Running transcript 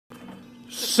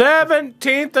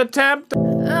17th attempt.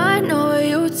 I know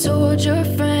you told your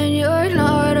friend you're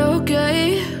not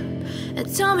okay,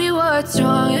 and tell me what's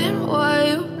wrong and why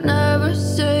you never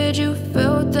said you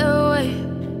felt that way.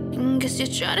 And guess you're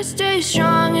trying to stay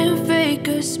strong and fake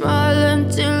a smile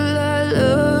until I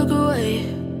look away.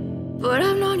 But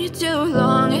I've known you too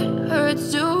long, it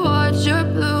hurts to watch your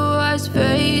blue eyes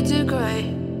fade to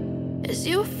gray as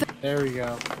you There we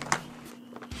go.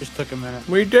 Just took a minute.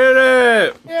 We did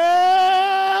it! Yeah!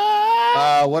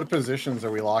 What positions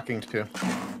are we locking to?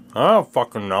 I don't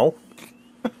fucking know.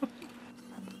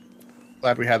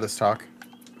 Glad we had this talk.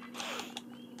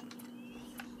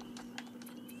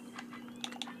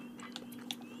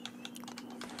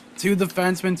 2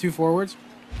 defensemen, 2 forwards.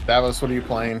 Davos, what are you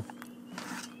playing?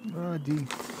 D.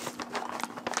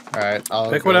 Alright, I'll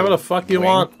Pick go whatever the fuck you wing,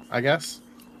 want. I guess.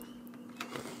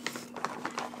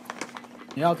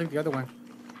 Yeah, I'll take the other one.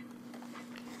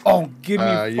 Oh, give me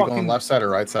You fucking... going left side or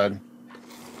right side?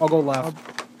 I'll go left.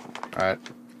 Alright.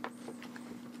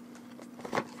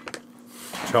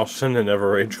 Charleston and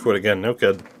never rage quit again. No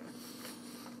kid.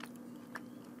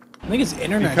 I think it's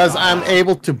internet. Because I'm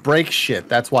able to break shit.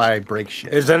 That's why I break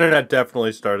shit. His internet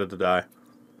definitely started to die.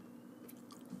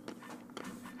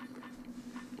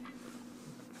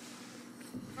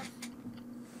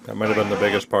 That might have been the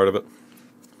biggest part of it.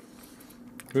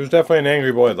 He was definitely an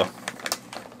angry boy, though.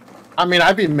 I mean,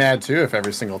 I'd be mad too if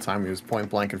every single time he was point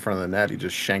blank in front of the net, he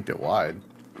just shanked it wide.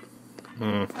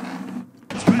 I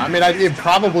mean, it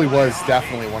probably was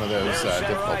definitely one of those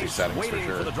difficulty settings for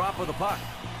sure.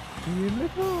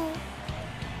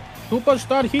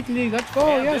 Superstar Heat League, let's go,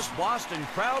 And yes. this Boston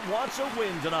crowd wants a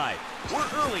win tonight. We're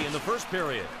early in the first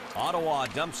period. Ottawa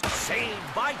dumps, saved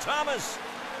by Thomas.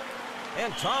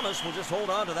 And Thomas will just hold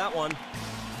on to that one.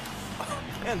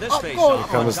 And this face-off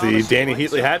Comes the Danny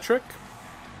Heatley hat trick.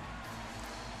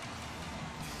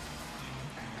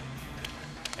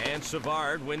 And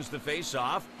Savard wins the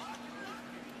face-off.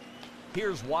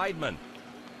 Here's Weidman.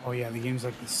 Oh yeah, the game's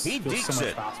like this. He feels dekes so much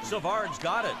it. faster. Savard's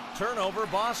got it. Turnover,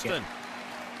 Boston.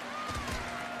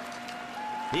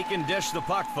 He can dish the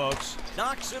puck, folks.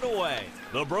 Knocks it away.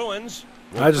 The Bruins.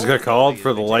 I just got called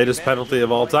for the lightest penalty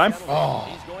of all time. Oh.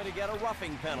 He's going to get a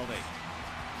roughing penalty.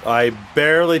 I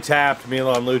barely tapped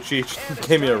Milan Lucic.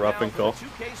 Gave me a roughing call.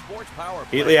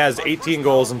 Heatley has 18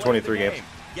 goals in 23 games.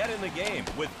 Get in the game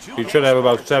with 2 He should have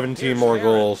about 17 more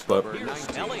goals, but Here's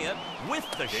Elliott with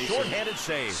the short-handed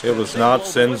save. it was not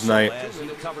Sin's night. As he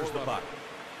covers the puck.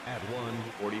 At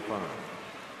 1:45.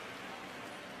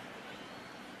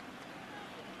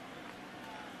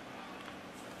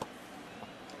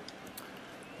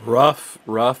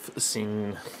 Rough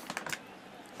scene.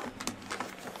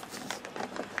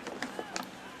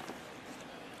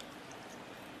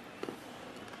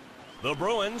 The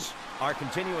Bruins are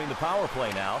continuing the power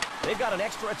play now. They've got an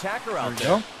extra attacker out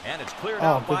there. go. And it's cleared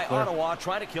out good by clear. Ottawa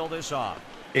trying to kill this off.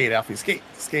 Skate off his skate.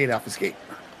 Skate off his skate.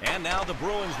 And now the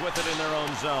Bruins with it in their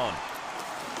own zone.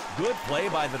 Good play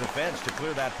by the defense to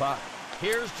clear that puck.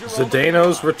 Here's Jerome.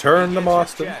 Zdeno's return to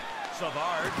Boston.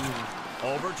 Savard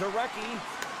over to Recchi.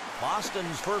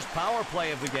 Boston's first power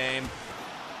play of the game.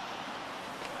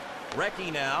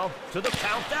 Recchi now to the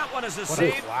count. That one is a What a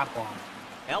save. flap on.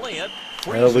 Elliott.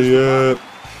 freezes the Elliott. puck.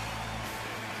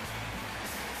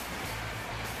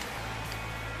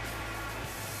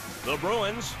 The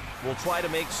Bruins will try to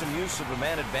make some use of a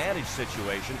man advantage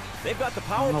situation. They've got the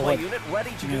power play unit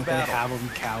ready to do They battle. have them,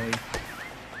 Cali.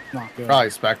 Not good. Probably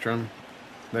Spectrum.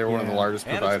 They were one of the Yeah. largest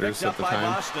And it's providers picked at up the by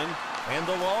time. Boston, and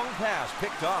the long pass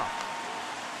picked off.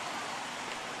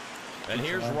 And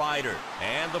here's Ryder,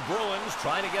 and the Bruins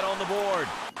trying to get on the board.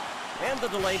 And the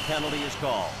delayed penalty is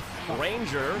called.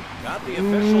 Ranger got the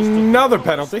officials to Another blow the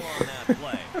penalty. whistle on that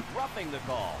play, roughing the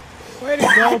call. Way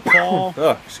to go, Paul.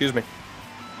 Oh, excuse me.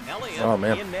 Elliott Oh,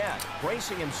 man. in net,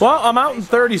 bracing himself. Well, I'm out in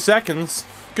 30 seconds.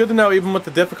 Good to know, even with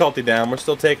the difficulty down, we're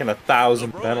still taking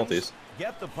 1,000 penalties.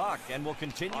 Get the puck and will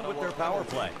continue with their power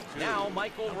play. Now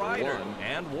Michael Ryder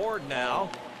and Ward now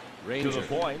to the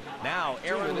point. Now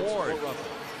Aaron Ward.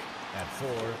 At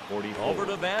 4:44. Over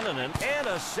to Vananen, and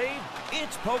a save.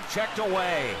 It's poke checked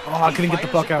away. Oh, I He couldn't get the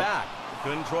fires puck it out. back.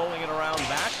 Controlling it around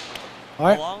back. All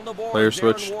right. Along the board, Player Darren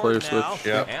switch, Ward player now, switch.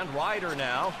 Yep. And Ryder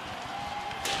now.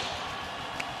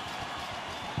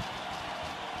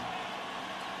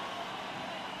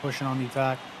 Pushing on the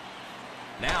attack.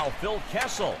 Now Phil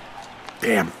Kessel.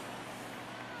 Damn.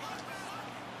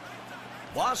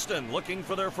 Boston looking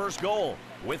for their first goal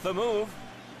with the move.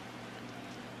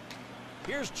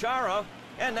 Here's Chara,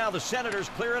 and now the Senators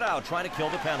clear it out, trying to kill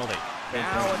the penalty.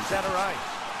 Now at center ice.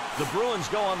 The Bruins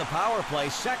go on the power play,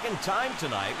 second time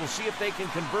tonight. We'll see if they can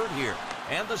convert here.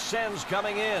 And the Sens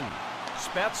coming in.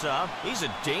 Spezza, he's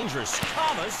a dangerous.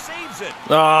 Thomas saves it.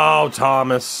 Oh,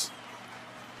 Thomas.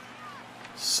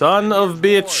 Son of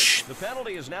bitch. The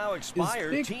penalty is now Is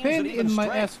expired. Big Teams Pen at even in my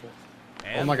strength. asphalt?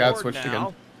 And Oh my God, forward switched now.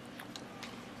 again.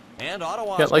 And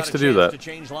Ottawa Yeah, likes to do that. to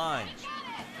change lines.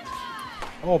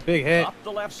 Oh, big hit. Up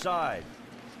the left side.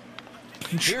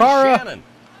 Here's Chara. Shannon.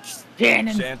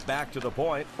 Shannon. Sent back to the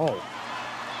point. Oh.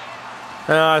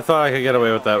 I thought I could get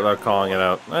away with that without calling it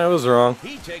out. I was wrong.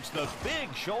 He takes the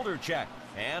big shoulder check.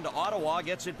 And Ottawa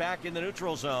gets it back in the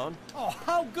neutral zone. Oh,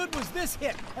 how good was this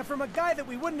hit? And from a guy that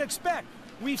we wouldn't expect.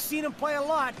 We've seen him play a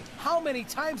lot. How many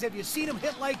times have you seen him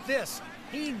hit like this?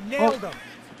 He nailed him.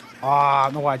 Ah, I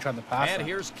don't know why I tried to pass And that.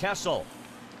 here's Kessel.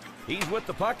 He's with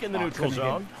the puck in the neutral couldn't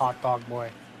zone. hit hot dog boy.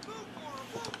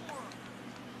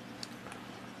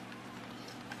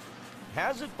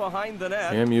 Has it behind the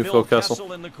net. Damn you, Phil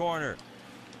Kessel. in the corner.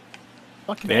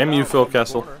 Fucking Damn you, Out Phil from the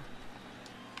Kessel. corner.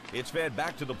 It's fed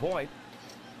back to the point.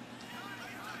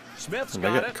 Smith's And I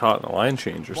got got it. caught in a line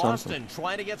change or Boston something.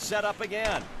 trying to get set up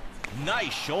again.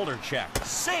 Nice shoulder check.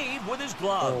 Save with his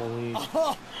glove. Holy.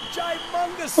 Oh,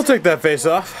 gymongous. We'll take that face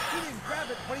off. He didn't grab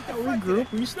it, but he regroup,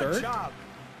 deflected it. restart. Good job.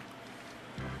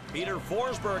 Peter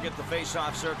Forsberg at the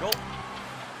face-off circle.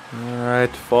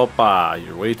 Alright, Fauxpas.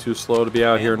 You're way too slow to be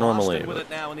out And here Boston normally. with But it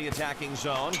now in the attacking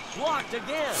zone. Blocked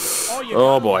again. Oh, you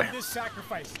Oh, gotta boy. love this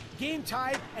sacrifice. Game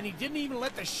tied, and he didn't even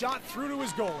let the shot through to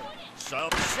his goalie. So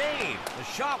save. The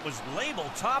shot was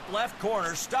labeled top left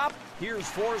corner. Stop. Here's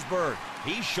Forsberg.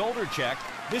 He's shoulder checked.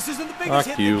 This isn't the biggest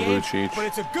Fuck hit in you, the game, Lucic. but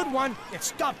it's a good one. It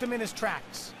stopped him in his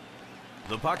tracks.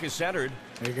 The puck is centered.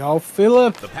 There you go,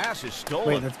 Philip. The pass is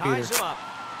stolen. Wait, that's Ties Peter. him up.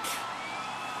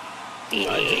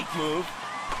 A deep move.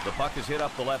 The puck is hit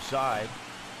up the left side.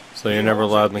 So you're never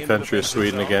allowed in the country of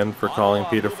Sweden again for calling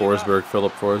Peter Forsberg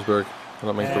Philip Forsberg. I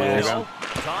don't make the rules.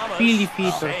 Thomas. Speedy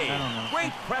Peter. Save. I don't know.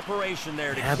 Great preparation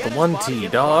there to Had get the his one body T,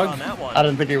 in the run dog. on that one. I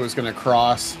didn't think it was going to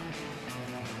cross.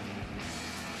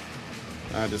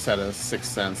 I just had a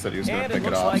sixth sense that he was going And to it pick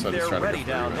it looks off, like so I just they're tried to ready go for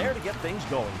down it. there to get things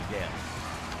going again.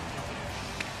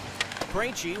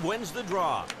 Krejci wins the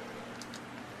draw.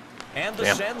 And the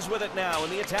Damn. Sens with it now in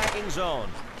the attacking zone.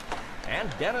 And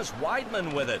Dennis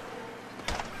Weidman with it.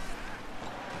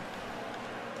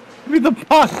 Give me the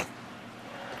puck.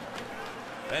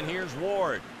 And here's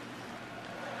Ward.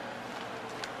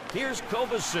 Here's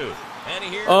Kovacic. And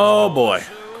here's Oh, boy.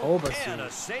 Kovacic. And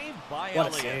a save by What a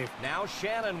Elliott. save. Now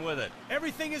Shannon with it.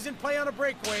 Everything is in play on a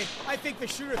breakaway. I think the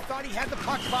shooter thought he had the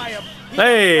puck by him. He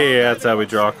Hey, got that's how we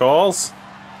draw calls.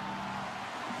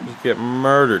 Just get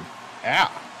murdered. Yeah.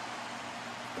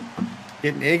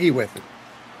 Getting Iggy with it.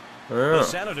 The Oh.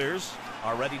 Senators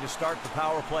are ready to start the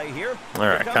power play here. All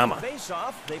right, Here comes come the on.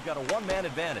 face-off. They've got a one-man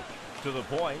advantage. To the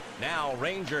point. Now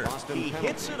Ranger. He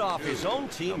hits it off his own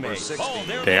teammate. Oh,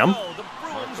 there Damn. we go. The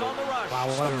Bruins on the rush. Wow,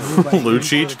 what a move by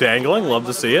Lucic dangling. Love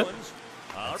to see it.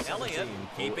 Elliott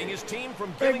keeping his team from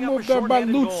Big giving up a move there by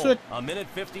short-handed goal. Lucic. A minute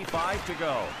 55 to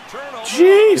go. Turnover.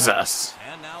 Jesus.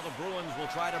 And now the Bruins will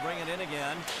try to bring it in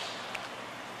again.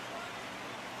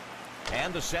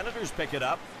 And the Senators pick it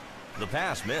up. The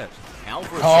pass missed.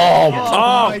 Alfred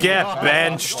Oh, get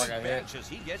benched. benches.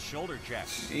 He gets shoulder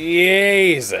checks.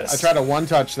 Jesus. I tried to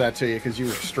one-touch that to you because you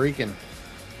were streaking.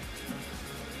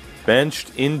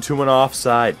 Benched into an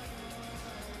offside.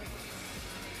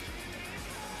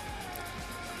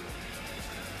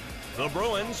 The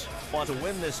Bruins want to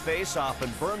win this face-off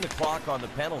and burn the clock on the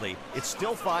penalty. It's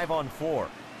still 5-on-4.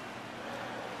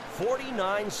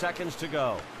 49 seconds to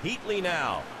go. Heatley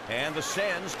now. And the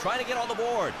Sens trying to get on the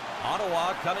board.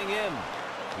 Ottawa coming in.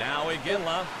 Now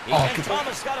Iginla. And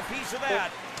Thomas got a piece of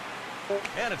that.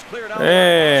 And it's cleared out.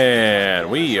 And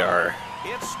we are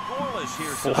It's scoreless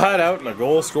here. flat out in a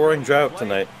goal-scoring drought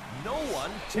tonight. No one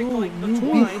Ooh, tickling the new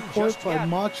twine beat report just by yet.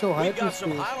 Macho We've got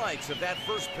some Hyperspace. highlights of that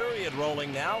first period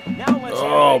rolling now. Now let's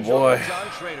Oh, hear it boy. from John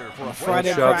Schrader for a Friday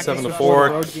Shot practice 7-4, before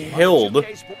the road game. killed.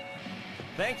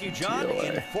 Thank you, John.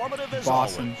 TLA. Informative as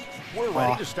Boston. always. We're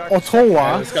ready to start.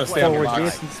 Ottawa just gotta stay on your forward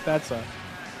box. Jason Spezza.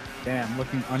 Damn,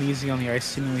 looking uneasy on the ice,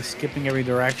 seemingly skipping every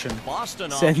direction.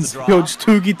 Boston off Sends the draw. Coach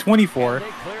Tugi 24. And they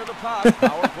clear the puck.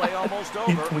 Power play almost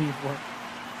over. 24.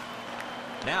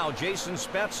 Now Jason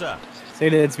Spezza. Say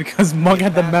that it's because Mug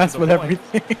had the Pass mess to with the point.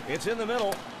 everything. It's in the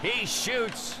middle. He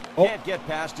shoots. Oh. Can't get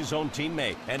past his own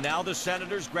teammate. And now the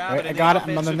Senators grab Right, it in I got it.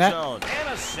 the I'm on the offensive net. zone. And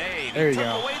a save. There He you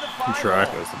took go. away the Good five try.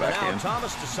 ball. Goes the Now backhand.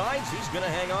 Thomas decides he's going to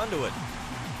hang on to it.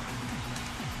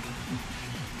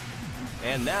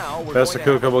 And now we're Best going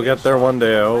to have Akuka a will get there one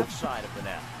day, I hope. left side of the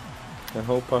net. I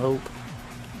hope.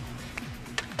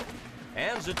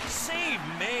 And a save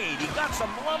made. He got some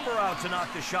lumber out to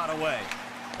knock the shot away.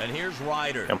 And here's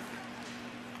Ryder. Yep.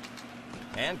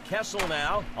 And Kessel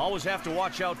now. Always have to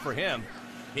watch out for him.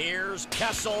 Here's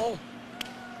Kessel.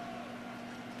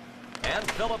 And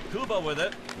Philip Kuba with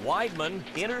it. Weidman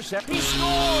intercept. He scores!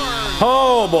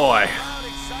 Oh, boy. Crowd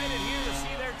excited here to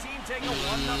see their team take a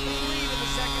 1-0 lead in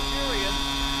the second period.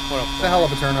 What the hell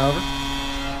of a turnover.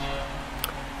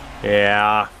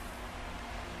 Yeah.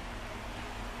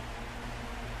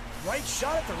 Right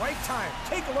shot at the right time.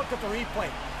 Take a look at the replay.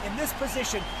 In this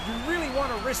position, you really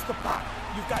want to risk the puck.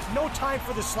 You've got no time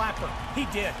for the slapper. He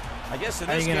did. I guess in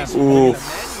How this you gonna case,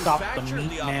 stop the manufactured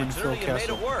meat man, Phil opportunity and made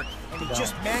Kessel? it work. And he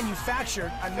just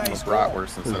manufactured a nice goal.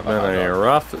 Bratwurst instead It's of been a hot a dog.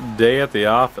 rough day at the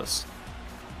office.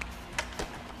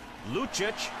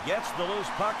 Lucic gets the loose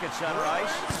puck at center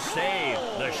ice. Save.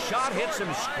 The shot hits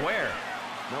him square.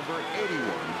 Number 81.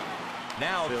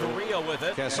 Now Correa with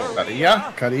it.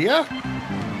 Cadilla. Cadilla.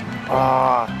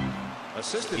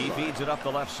 Assisted He by feeds it up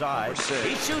the left side.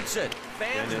 He shoots it.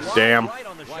 Fans wide Damn. right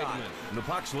on the shot. And the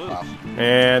puck's loose.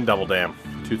 And double damn.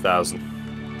 2,000.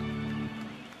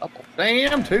 Double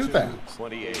damn 2,000.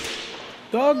 28.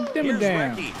 Dog dim Here's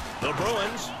damn. Recchi. The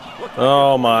Bruins. look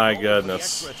Oh, like my they're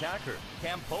goodness. the extra attacker.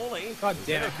 Campoli God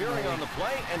damn it. interfering on the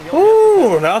play, and he'll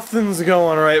Ooh, nothing's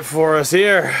going right for us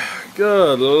here.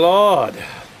 Good Lord.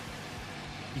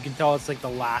 You can tell it's like the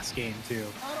last game too.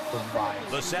 The vibe.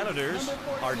 The Senators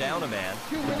are down a man.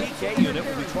 The PK unit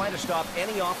will be trying to stop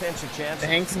any offensive chance.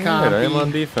 Thanks, Good, I am on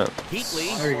Compy. defense.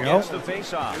 Heatley There you gets go. the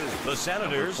face-off. The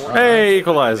Senators. Hey,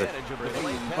 equalizer. advantage of the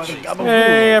delayed penalties.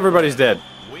 Hey, everybody's dead.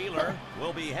 Wheeler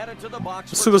will be headed to the box.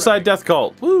 for Suicide training. death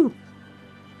cult. Woo.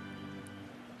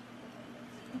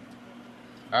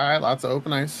 All right, lots of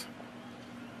open ice.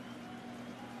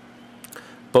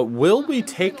 But will we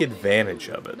take advantage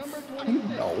of it?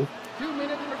 No.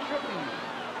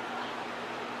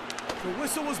 The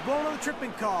whistle was blown on the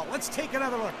tripping call. Let's take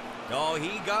another look. Oh,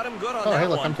 he got him good on Oh, that hey,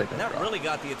 look, one. I'm taking a That drop. really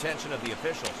got the attention of the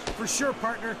officials. For sure,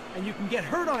 partner. And you can get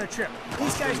hurt on a trip.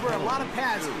 These guys wear a lot of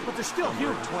pads, but they're still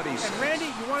human. And Randy,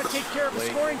 you want to take care of a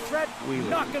scoring threat?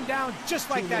 Knock him down just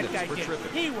like that guy did.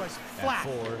 He was flat.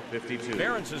 52.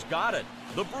 Barons has got it.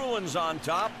 The Bruins on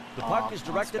top. The puck is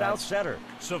directed out center.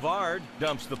 Savard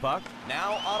dumps the puck.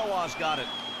 Now Ottawa's got it.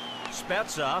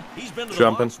 Spezza, he's been to the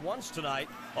Jumping. box once tonight.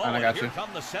 Oh, And I and got here you. come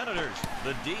the Senators.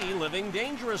 The D living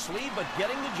dangerously, but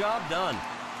getting the job done.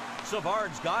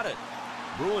 Savard's got it.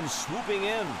 Bruins swooping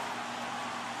in.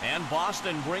 And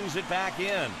Boston brings it back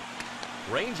in.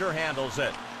 Ranger handles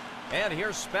it. And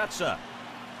here's Spezza.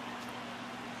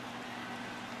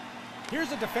 Here's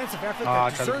a defensive effort Ah,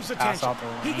 that tried to deserves pass attention. out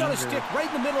the He got a Ranger. stick right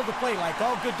in the middle of the play like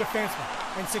all good defensemen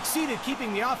and succeeded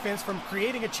keeping the offense from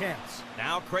creating a chance.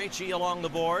 Now Krejci along the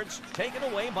boards, taken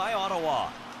away by Ottawa.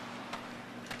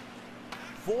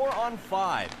 4 on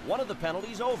 5. One of the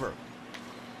penalties over.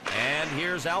 And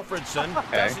here's Alfredson.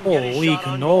 Doesn't get his Holy shot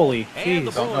on goal. cannoli. And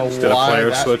the Jeez. Don't know Bruins Did a why player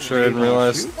that switch? I didn't made me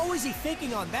realize. shoot. What was he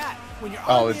thinking on that? When you're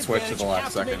Oh, on it the switched to advantage, the you last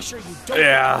have to make second. sure you don't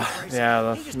Yeah, compromise.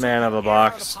 yeah, He just the man took of the the air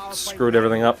out box of the power play screwed right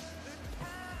everything up.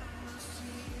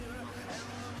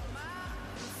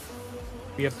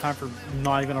 We have time for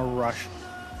not even a rush.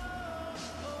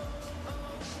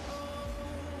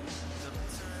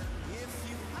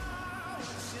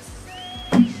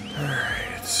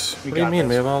 What do you got mean? this.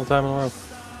 We have all the time in the world.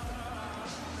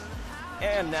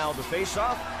 And now the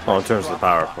face-off. Oh, in terms of the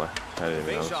power play. I didn't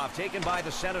even know. Face-off taken by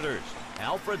the Senators.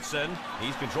 Alfredson,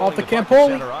 he's controlling the the puck at Campoli.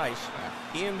 center ice.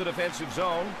 In the defensive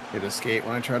zone. Hit a skate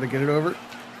when I try to get it over.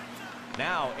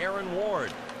 Now Aaron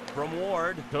Ward. From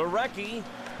Ward to Recchi.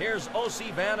 Here's O.C.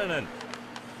 Vananen.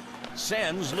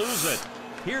 Sens lose it.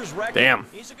 Here's Recchi. Damn.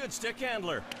 He's a good stick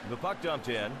handler. The puck dumped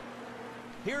in.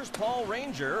 Here's Paul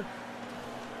Ranger.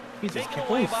 Jesus, Taken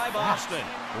away Campbell's by fast. Boston.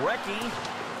 Recchi.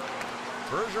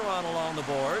 Bergeron along the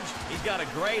boards. He's got a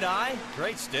great eye.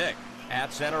 Great stick.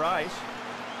 At center ice.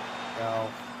 Go.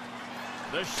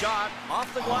 The shot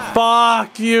off the glass.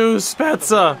 Fuck you, The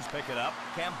Spezza. Bruins pick it up.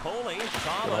 Campoli.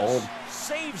 hold. Thomas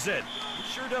saves it. He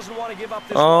sure doesn't want to give up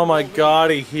this. Oh my 1-0 lead.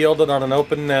 god, he healed it on an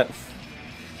open net.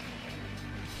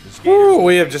 The Skaters Woo,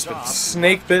 we do a have great just been job.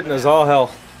 snake bitten as all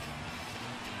hell.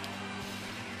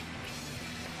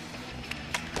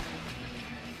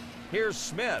 Here's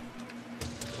Smith.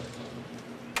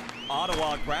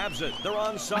 Ottawa grabs it. They're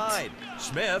onside.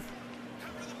 Smith.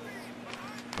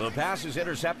 The pass is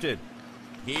intercepted.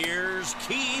 Here's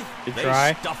Keith. Good They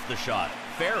try. stuff the shot.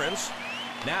 Ferentz.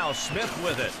 Now Smith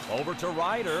with it. Over to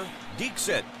Ryder. Dekes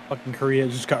it. Fucking Korea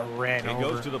just got ran He over.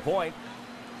 goes to the point.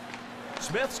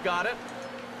 Smith's got it.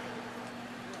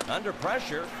 Under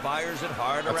pressure. Fires it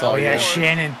hard That's around all Oh the yeah, he boards.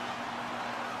 Shannon.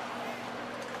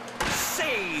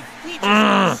 Save. He just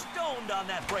got stoned on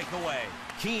that breakaway.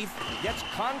 Keith gets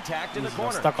contact in the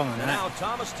corner. Stuck on the net. Now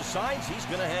Thomas decides he's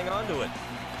going to hang on to it.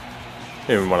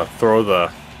 Didn't even want to throw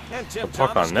the And Tim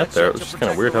puck Thomas on net gets there. set It was to just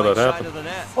kind of protect weird the how right that side happened. of the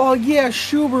net. Oh yeah,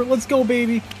 Schubert, let's go,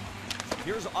 baby.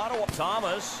 Here's Ottawa.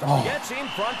 Thomas Oh. gets in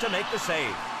front to make the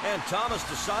save. And Thomas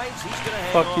decides he's going to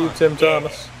hang Fuck on. you, Tim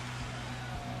Thomas.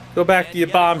 Go back And to your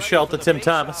getting bomb ready shelter, for the Tim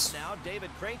face-off Thomas. Now, David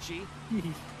Krejci.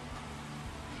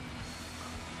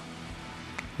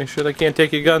 Make sure they can't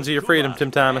take your guns or your freedom, Kuba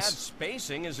Tim Thomas. adds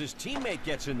spacing as his teammate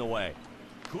gets in the way.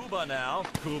 Kuba now.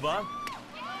 Kuba.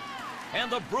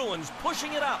 And the Bruins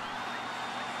pushing it up.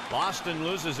 Boston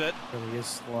loses it. Really is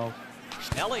slow.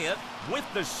 Elliott with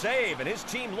the save, and his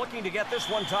team looking to get this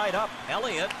one tied up.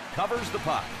 Elliott covers the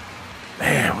puck.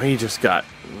 Man, we just got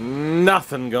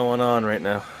nothing going on right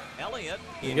now. Elliott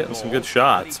You're in getting some goal, good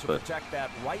shots, ready to but protect that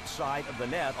right side of the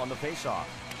net on the faceoff.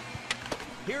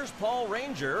 Here's Paul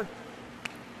Ranger.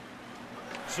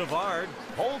 Savard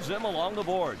holds him along the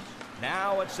boards.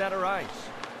 Now at center ice.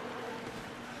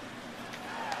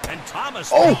 And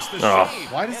Thomas makes the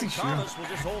save. Why does he and shoot? Thomas will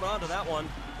just hold on to that one.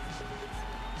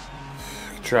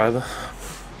 try the.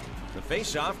 The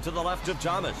face-off to the left of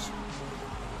Thomas.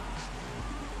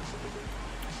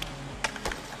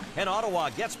 And Ottawa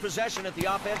gets possession at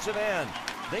the offensive end.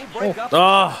 They break up.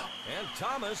 Oh, And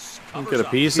Thomas you covers get a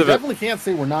up. piece You of it. definitely can't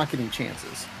say we're not getting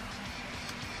chances.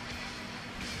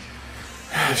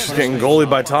 Just getting goalied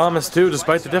by Thomas too,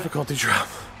 despite the difficulty drop.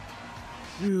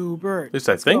 Schubert. At least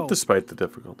I let's think, go. despite the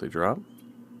difficulty drop.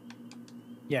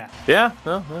 Yeah. Yeah,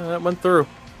 no, that went through.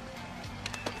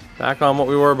 Back on what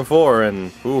we were before,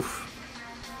 and oof.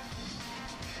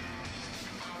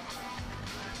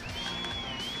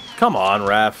 Come on,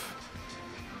 ref.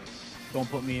 Don't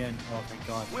put me in. Oh, thank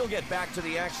God. We'll get back to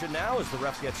the action now as the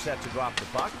ref gets set to drop the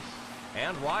puck.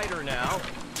 And Ryder now.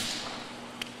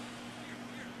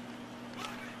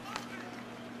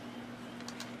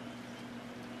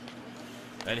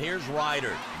 And here's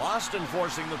Ryder. Boston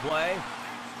forcing the play.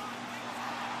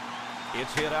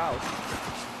 It's hit out.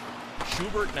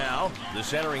 Schubert now. The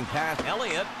centering pass.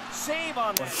 Elliott. Save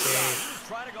on that shot.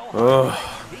 Try to go home.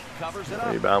 He covers it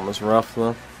up. Rebound was rough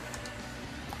though.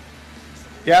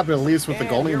 Yeah, but at least with the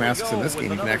And goalie here we masks go in this with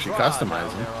game, you can another actually draw customize down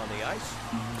them. there on the ice.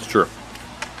 It's true.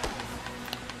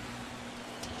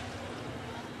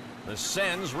 The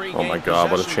Sens regain Oh my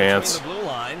God, what a possession chance. between the blue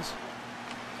lines.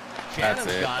 That's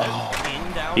Shannon's it. got it.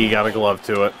 In down He got a low. glove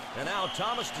to it. And now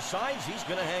Thomas decides he's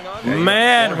going to hang on. to it.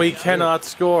 Man, we cannot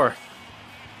score.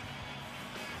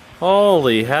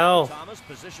 Holy hell. Thomas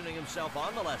positioning himself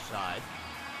on the left side.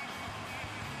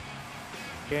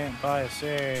 Can't buy a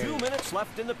save. 2 minutes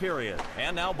left in the period.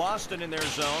 And now Boston in their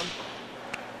zone.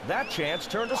 That chance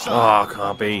turned aside. Oh,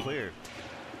 Compy. Cleared.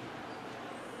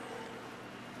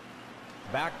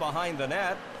 Back behind the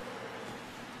net.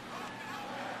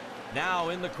 Now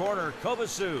in the corner,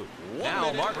 Kovacic.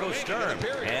 Now Marco Sturm.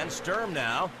 And Sturm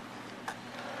now.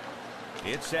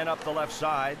 It's sent up the left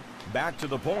side. Back to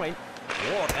the point.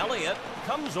 Or Elliott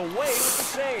comes away with the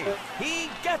save. He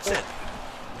gets it.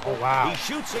 Oh, wow. He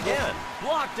shoots again.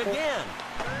 Blocked again.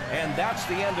 And that's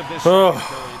the end of this Oh. second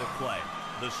period of play.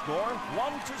 The score,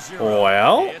 1-0.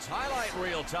 Well. It's highlight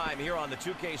reel time here on the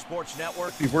 2K Sports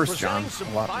Network. Be worse, John. Presenting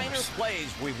some A lot finer worse.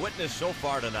 plays we've witnessed so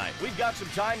far tonight. We've got some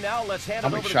time now. Let's hand How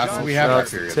it many over to shots John. do we have that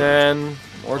Shots period? 10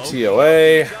 or Okay,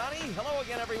 TOA. Johnny. Hello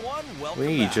again, everyone. Welcome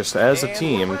We back. just, as a And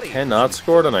team, we're ready for cannot some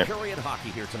score tonight. Period hockey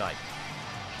here tonight.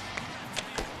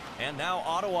 And now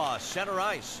Ottawa, center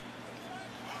ice.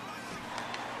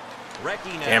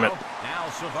 Recchi now. Damn it. Now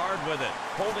Savard with it.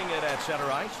 Holding it at center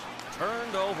ice.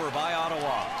 Turned over by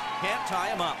Ottawa. Can't tie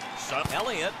him up.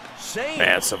 Elliott saved.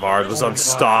 Man, Savard was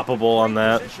unstoppable on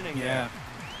that. Positioning Yeah.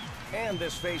 there. And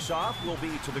this face-off will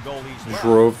be to the goalie's left.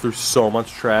 Drove through so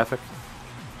much traffic.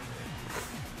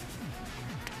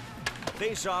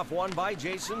 Face-off won by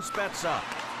Jason Spezza.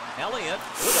 Elliott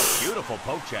with a beautiful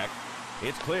poke check.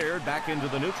 It's cleared back into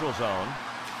the neutral zone.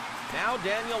 Now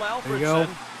Daniel There you go. Alfredson.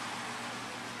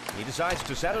 He decides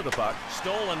to center the puck.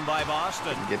 Stolen by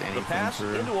Boston. Didn't get The anything pass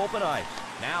through. into open ice.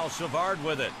 Now Savard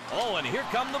with it. Oh, and here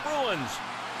come the Bruins.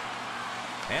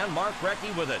 And Mark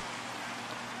Recchi with it.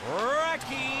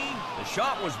 Recchi! The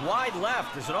shot was wide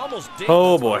left as it almost did.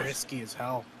 Oh boy. Risky as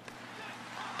hell.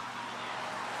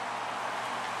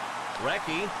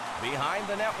 Recchi behind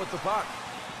the net with the puck.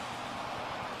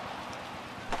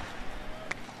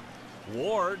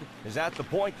 Ward is at the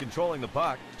point controlling the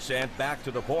puck. Sent back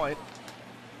to the point.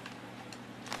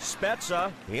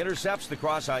 Spezza intercepts the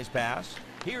cross-ice pass.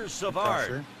 Here's Savard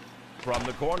Pressure. from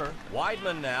the corner.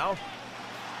 Weidman now.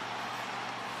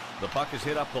 The puck is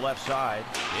hit up the left side.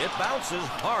 It bounces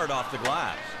hard off the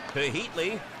glass. To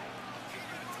Heatley.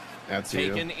 That's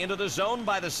Taken you. into the zone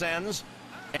by the Sens.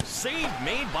 Save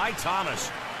made by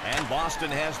Thomas. And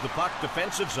Boston has the puck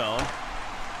defensive zone.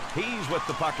 He's with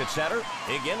the puck at center.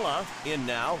 Iginla in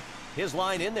now. His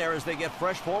line in there as they get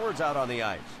fresh forwards out on the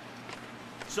ice.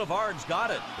 Savard's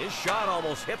got it. His shot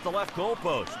almost hit the left goal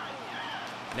post.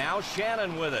 Now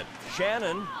Shannon with it.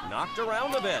 Shannon knocked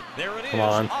around a bit. There it is.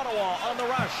 Ottawa on the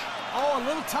rush. Oh, a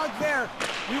little tug there.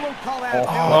 We won't call that a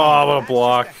penalty. Oh, what a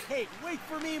block. Hey, wait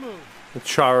for me move. The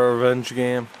Chara revenge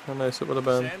game. How nice it would have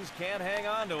been. Sens can't hang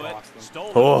on to it.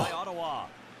 Stolen Oh. by Ottawa.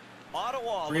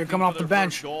 Ottawa Korea looking coming off for the their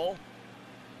bench. first goal.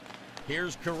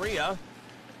 Here's Korea.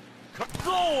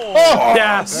 Goal! Oh,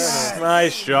 yes!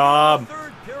 Nice job.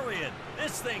 Third period.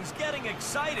 This thing's getting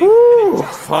exciting. Woo, And it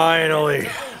just finally.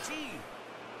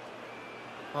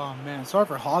 Oh man, sorry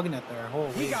for hogging it there. Holy.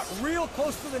 He got real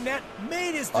close to the net,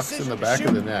 made his Puck's decision in the to back shoot.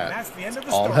 of the net. That's the end of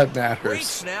the All story. that Great matters.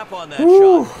 snap on that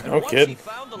Woo, shot. And no once kidding. he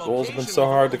found the Goals have been location so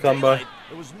with hard the to come by. daylight,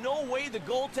 there was no way the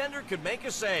goaltender could make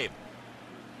a save.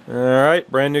 All right,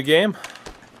 brand new game.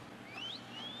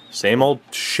 Same old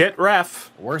shit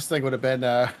ref. Worst thing would have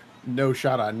been no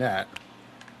shot on net.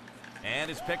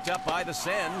 And it's picked up by the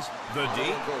Sens. The D.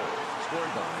 Scored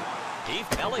by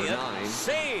Heath Elliott, 9,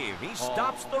 save. He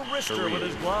stops the wrister Kareem. with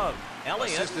his glove.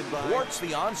 Elliott Assisted by thwarts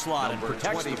the onslaught and number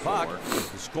protects the 24, puck.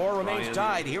 The score remains Ryan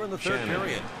tied here in the third Shannon.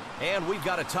 period. And we've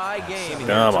got a tie game here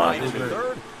Come on. tonight in the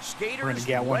third. Skaters We're gonna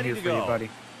get one ready here to for you, go. buddy.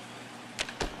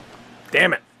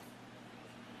 Damn it.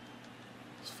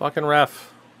 This fucking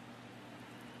ref.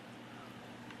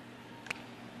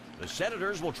 The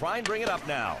Senators will try and bring it up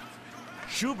now.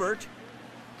 Schubert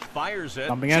fires it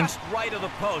Bumping in. just right of the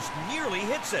post. Nearly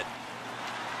hits it.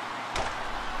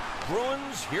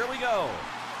 Bruins, here we go.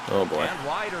 Oh boy. And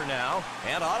wider now.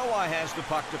 And Ottawa has the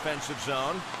puck defensive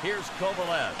zone. Here's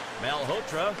Kovalev.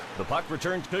 Malhotra. The puck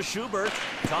returned to Schubert.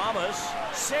 Thomas.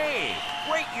 Save.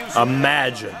 Great use. of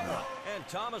Imagine. that. And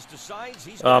Thomas decides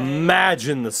he's gonna hang.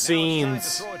 Imagine the Now it's time to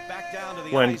scenes throw it back down to the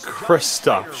when ice.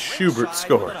 Christoph Johnny Slater Schubert ringside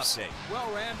with an scores. update.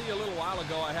 Well, Randy, a little while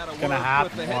ago I had a Gonna word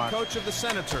happen, with the head watch. coach of the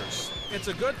Senators. It's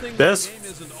a good thing This the game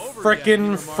isn't over frickin' yet, he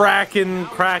remarked. frackin'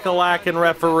 crack-a-lackin'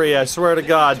 referee, I swear to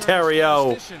God, Terry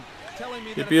O. Telling me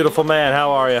You that beautiful man,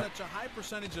 how are you? such a high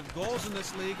percentage of goals in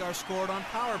this league are scored on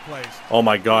power plays. Oh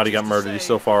my God, he got Just to murdered. He's say,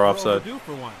 so far we're offside. overdue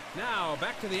for one. Now,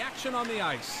 back to the action on the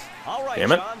ice. All right,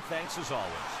 Damn it. John, thanks as always.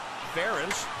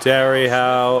 Ferens. Terry,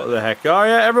 how the heck? Oh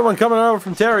yeah, everyone coming over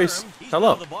from Terry's. Sturm, he's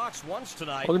Hello. been to the box once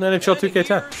tonight. Welcome to NHL And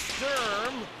 2K10. here's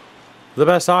Sturm. The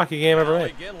best hockey game ever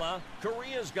made. Iginla.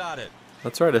 Korea's got it.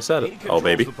 That's right, I said He it. Oh controls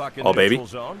baby. the puck in Oh baby. neutral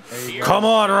zone. Come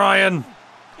on, Ryan.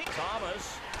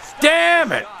 Thomas.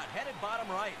 Damn it. Shot, headed bottom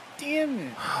right. Damn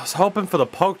it. I was hoping for the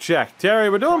poke check. Terry,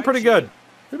 we're doing pretty good.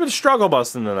 We've been struggle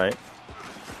busting tonight.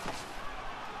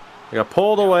 I got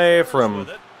pulled away from With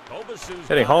it. Kobasu's hitting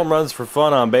got it. home runs for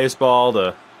fun on baseball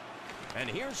to And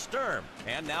here's Sturm.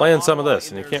 And now playing some of Ottawa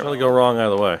this, in and you their can't really zone. go wrong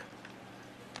either way.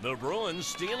 The Bruins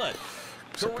steal it.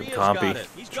 Except when Korea's got Compy it.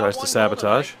 He's got tries to one goal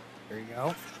sabotage. There you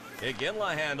go. tonight.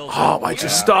 Iginla handles Oh, it. I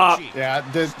just stopped. Yeah,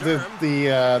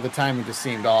 the timing just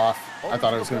seemed off. I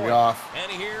thought it was going to be off.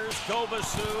 And here's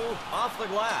Kobasu off the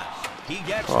glass. He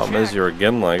gets Problem is, checked. you're a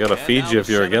Ginla. I gotta And feed now you if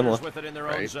the you're a Senators Ginla. with it in their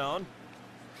own Right. zone.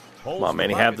 Come on,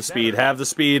 Manny, have the speed. Have the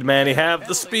speed, Manny. Have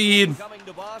the speed. Coming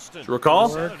to Boston. you recall?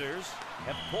 The Senators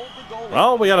have pulled the goalie.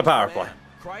 Well, we got a power play.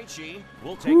 Krejci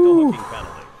will take the hooking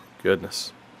penalty.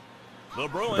 Goodness. The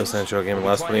Bruins Best NHL game in the will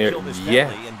last try 20 and years. kill this Yeah.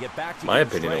 penalty and get back to My even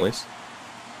opinion, at strength. least.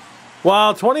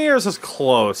 Well, 20 years is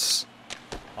close.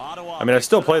 Ottawa I mean, I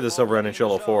still picks it play up this over already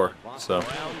NHL in the 04, zone. so.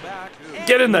 Round back.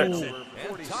 Get in there. And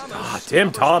Thomas. Ah,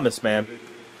 damn Thomas, man.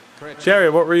 Jerry,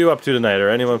 what were you up to tonight, or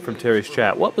anyone from Terry's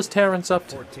chat? What was Terrence up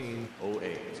to?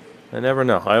 14:08. I never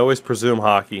know. I always presume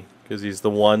hockey, because he's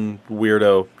the one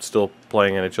weirdo still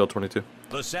playing NHL 22.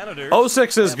 The Senators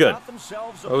 06 is have good. got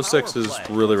themselves a 06 power is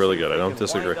play. really, really good. I don't They can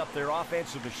disagree. wind up their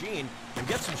offensive machine and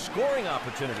get some scoring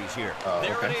opportunities here.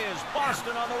 There okay. it is,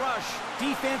 Boston on the rush.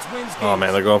 Defense wins games. Oh,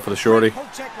 man, they're going for the shorty.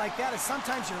 Poke check like that is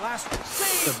sometimes your last.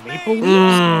 Save Maple made.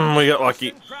 Leafs? We got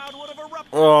lucky. Crowd would have erupted.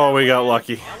 Oh, we got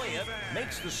lucky. Elliott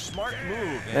makes the smart move.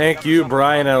 and Thank comes you, up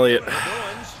Brian with Elliott. the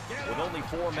Bruins, with only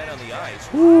 4 men on the ice,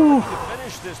 to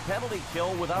finish this penalty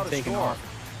kill without a Taking score. off.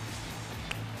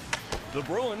 The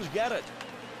Bruins get it.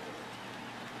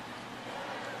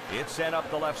 It's sent up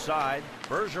the left side.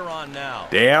 Bergeron now.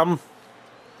 Damn.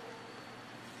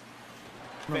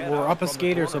 We're up a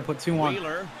skater, so put 2 on.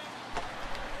 Wheeler.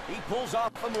 He pulls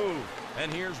off the move.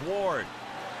 And here's Ward.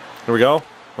 Here we go.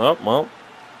 Oh, well.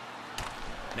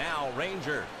 Now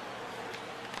Ranger.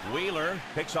 Wheeler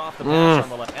picks off the pass on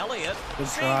the left. Elliott Good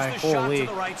saves try. the shot Holy. to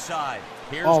the right side.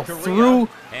 Here's Oh, Correa. through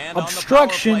And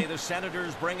obstruction. On the power play, the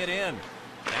Senators bring it in.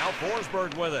 Now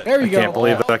Forsberg with it. There you I go. can't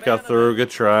believe that got through. Good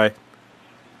try.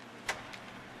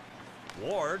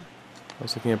 Ward. I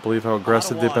also can't believe how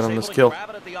aggressive they've been on Ottawa's this able kill. to grab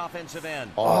it at the offensive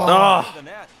end. Oh. The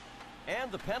net.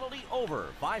 And the penalty over.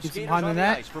 5 He's skaters behind on the the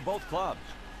net. ice for both clubs.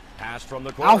 Pass from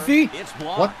the corner. Alfie? It's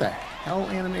blocked. What the hell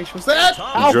animation was that?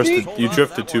 You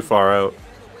drifted too far out.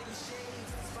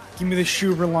 Give me the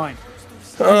Schubert line.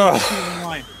 Ugh. Schubert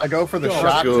line. I go for the Go.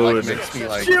 shot, but like, it Good. makes me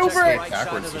like Schubert! skate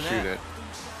backwards to shoot it.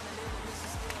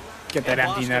 Get that And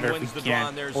empty Boston netter wins if we the draw in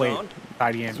can. their Wait, zone.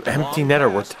 tidy in. Empty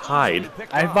netter. We're tied.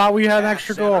 I thought we had an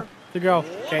extra goal to go.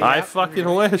 Okay, I yeah.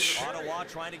 fucking wish. Ottawa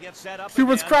trying to get set up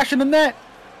Schubert's again. crashing the net.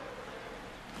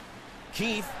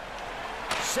 Keith.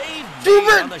 Save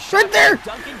Schubert, on the shot right there. by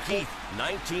Duncan Keith.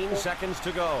 19 seconds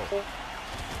to go.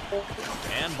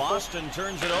 And Boston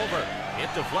turns it over. It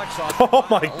deflects off. Oh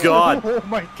my god. Oh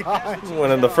my god.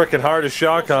 Winning the freaking hardest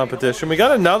shot competition. We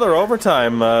got another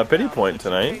overtime pity point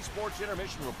tonight.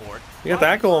 We got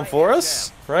that going for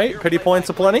us, right? Pity points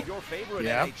aplenty.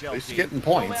 Yeah, at least getting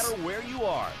points.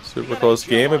 Super close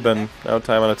game. We've been out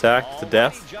time on attack to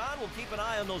death.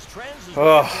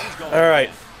 Oh, all right.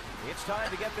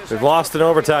 We've lost in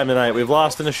overtime tonight. We've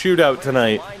lost in a shootout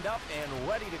tonight. Lined up and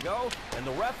ready to go, and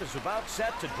the ref is about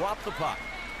set to drop the puck.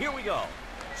 Here we go.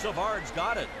 Savard's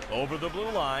got it over the blue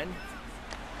line.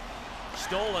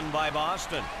 Stolen by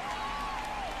Boston.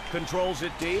 Controls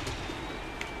it deep.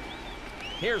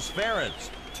 Here's Ferentz.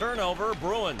 Turnover,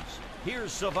 Bruins.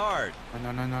 Here's Savard.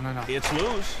 No. It's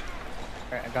loose.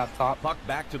 Alright, I got top. Puck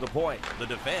back to the point. The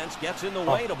defense gets in the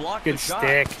way to block good the shot.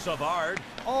 stick. Savard.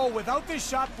 Oh, without this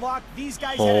shot block, these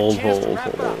guys Hold, had a chance to hold, wrap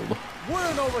it hold. up.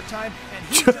 We're in overtime, and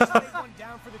he just laid one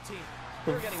down for the team.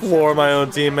 We're getting Floor set my to own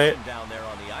resume teammate. action down there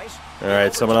on the ice. All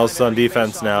right, someone else is on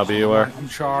defense now. Be aware. I'm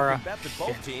Chara. You can bet that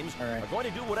both teams All right. are going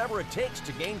to do whatever it takes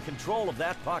to gain control of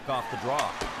that puck off the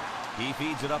draw. He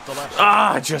feeds it up the left Ah,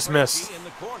 side. I just missed. In the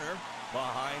corner,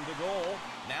 behind the goal.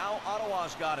 Now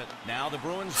Ottawa's got it. Now the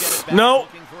Bruins get it back. No.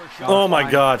 Looking for a shot. Oh my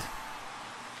god.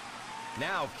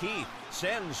 Now Keith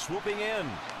sends swooping in.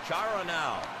 Chara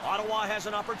now. Ottawa has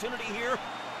an opportunity here.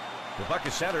 The puck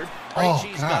is centered. Oh,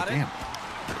 Krejci's god got damn.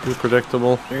 it. Too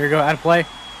predictable. There you go, out of play.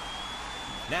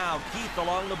 Now Keith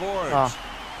along the boards. Oh.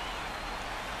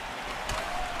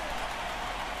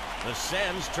 The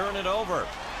Sens turn it over.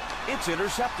 It's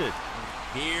intercepted.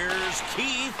 Here's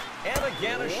Keith, and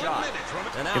again a shot.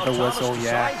 And now Get the Thomas whistle,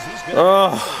 yeah. decides he's gonna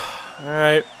Oh, all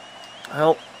right.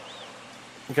 Well,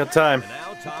 we got time. And now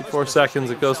Thomas 54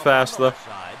 seconds. It goes fast though.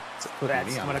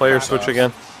 Player switch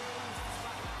again.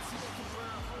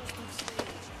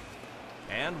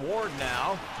 And Ward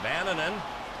now. Vannanen.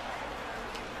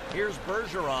 Here's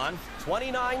Bergeron.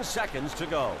 29 seconds to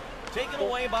go. Taken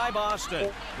away by Boston.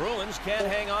 Bruins can't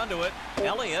hang on to it.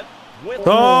 Elliott with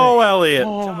Oh, Elliott.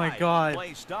 Oh my god.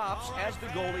 Play stops as the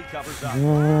goalie covers up.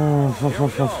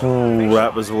 Oh,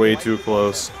 that was way too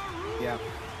close. Yeah.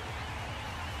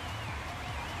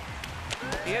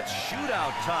 It's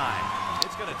shootout time.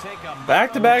 It's going to take a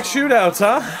Back-to-back shootouts,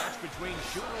 huh? between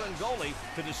shooter and goalie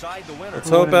to decide the winner. Let's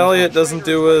hope Elliott doesn't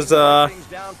do as Things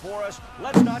down for us.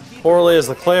 Let's not keep poorly as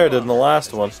Leclerc did in the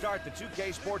last one. Start the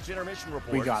 2K Sports Intermission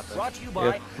Report. We got this. Brought to you by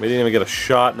Yeah, we didn't even get a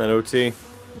shot in that OT.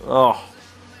 Oh.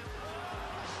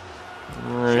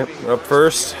 All right, up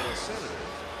first.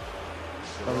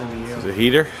 Is it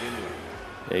Heater?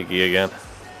 Iggy again.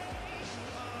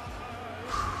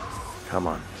 Come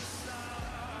on.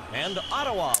 And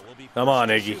Ottawa will be Come on,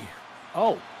 Iggy.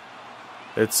 Oh.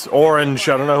 It's Orange.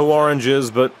 I don't know who Orange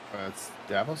is, but It's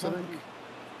Davos, I think.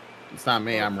 It's not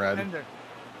me. I'm red.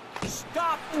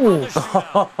 stopped on the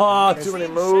shootout. too many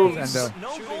moves.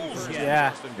 No goals yet.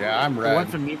 Yeah. Yeah, I'm It went red.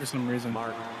 for me for some reason.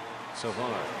 Mark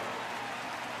Savard.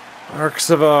 Mark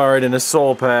Savard in his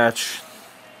soul patch.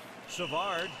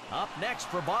 Savard up next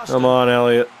for Boston. Come on,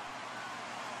 Elliott.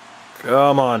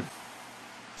 Come on.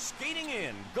 Skating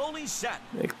in. Goalie set.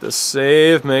 Make the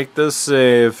save. Make the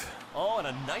save. Oh, and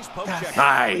a nice poke check.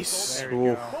 Nice. There we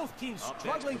Ooh. go. Both teams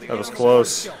struggling to That was get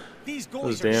close. These That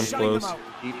was goalies are damn shutting close. them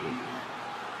out.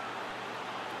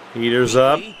 Heater's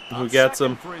up. Who gets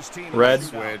second him? for his team. Red.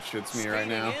 Switch. It's me right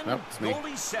now. Skating in, Nope, it's me.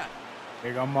 Goalie set.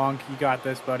 There you go, Monk. You got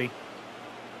this, buddy.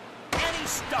 And he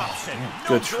stops it. No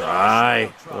Good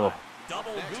try. Oh.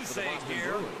 Double goose egg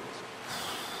here.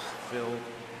 Phil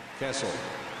Kessel.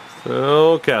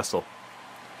 Phil Kessel.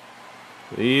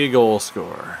 The goal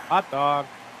scorer. Hot dog.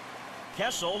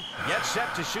 Kessel gets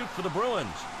set to shoot for the Bruins.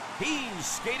 He's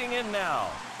skating in now.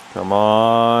 Come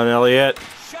on, Elliott.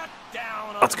 Shut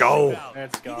down Let's go.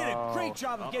 Let's He did a go. great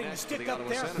job of getting the stick up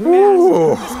there.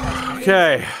 Woo.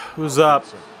 Okay, who's up?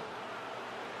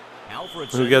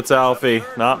 Alfredson Who gets Alfie?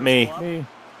 Not me. Me.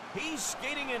 He's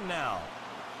skating in now.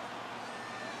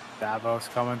 Davos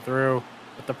coming through.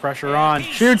 Put the pressure on.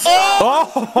 Shoots.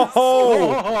 Oh!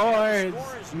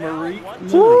 Marie.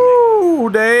 Woo,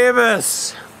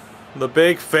 Davis. The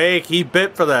big fake. He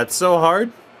bit for that so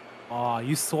hard. Oh,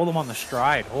 you sold him on the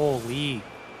stride. Holy.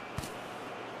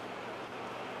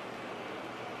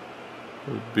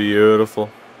 Beautiful.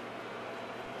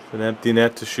 An empty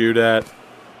net to shoot at.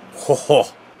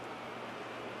 Oh.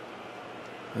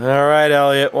 All right,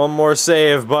 Elliot. One more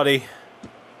save, buddy.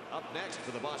 Up next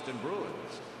for the Boston Bruins,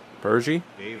 Bergie?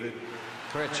 David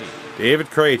Krejci. David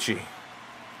Krejci.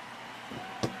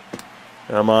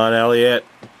 Come on, Elliot.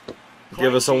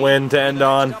 Give us a win to end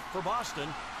on. Up for Boston.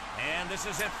 And this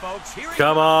is it, folks. Here he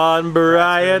Come on,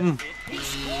 Brian. He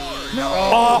scored.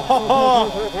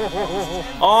 Oh!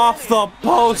 Off the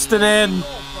post and in. Goal,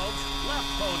 folks.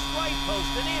 Left post, right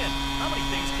post, and in. How many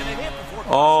things can it hit before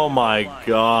Oh my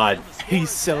God. He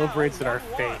celebrates in our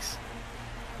face.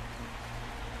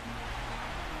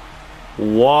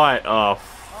 What a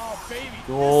Oh, baby.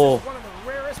 goal. This is one of the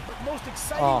rarest but most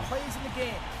exciting plays in the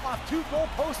game. Off 2 goal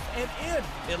posts and in.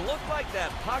 It looked like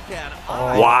that puck had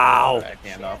Wow.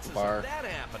 Backhand off the bar. that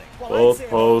happening. Well, Both I'd say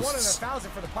posts. About 1 in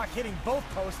 1,000 for the puck hitting both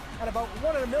posts and about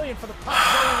 1 in a million for the puck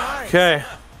going iron. Okay.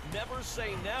 Never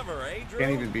say never, eh, Drew?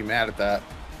 Can't even be mad at that.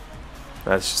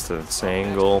 That's just an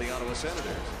insane goal. The Ottawa Senators,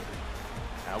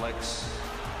 Alex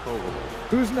Kovalev.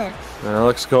 Who's next?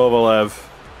 Alex Kovalev.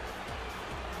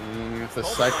 If the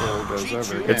cycle goes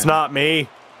over again. It's not me.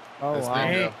 Oh, It's wow.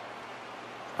 Nando.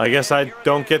 I guess I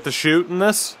don't get to shoot in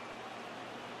this.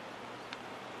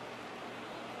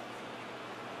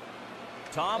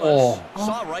 Thomas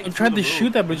saw right I tried to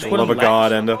shoot that, but just Love wouldn't of let.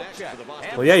 God, Endo.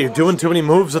 Well, yeah, you're doing too many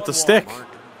moves at the stick.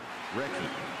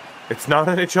 It's not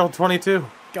NHL 22.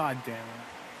 God damn it.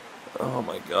 Oh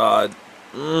my God.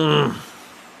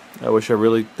 I wish I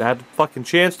really had a fucking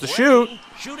chance to shoot.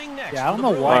 Shooting next. Yeah, I don't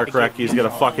know why. Mark Recchi's got a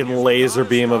fucking laser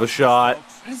beam of a shot.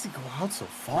 Why does he go out so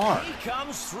far? He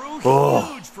comes through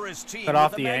Oh. huge for his team. Cut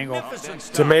off with a the angle. magnificent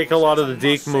To stop. make a lot of the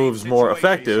deke moves more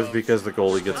effective because the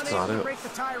goalie gets caught Unable to out. break the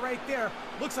tie right there.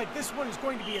 Looks like this one is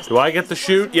going to be as Do I tight get as the it was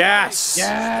shoot? in the Yes!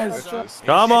 Yes.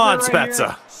 Come on, Right here.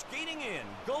 Spezza. Skating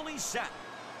in. Goalie set.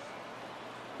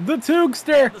 The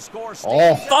Toogster. The score stays Oh,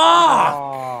 at Fuck!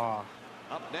 Oh.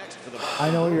 Up next for the I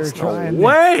know what you're No trying.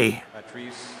 way!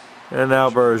 Patrice And now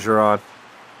Bergeron.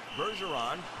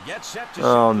 Bergeron gets set to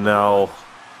Oh shoot. no.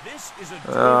 This is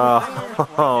a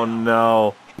Oh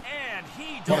no. And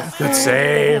he does Good it.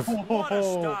 save. What a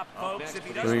stop, folks. If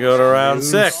he doesn't We go to round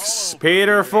 6.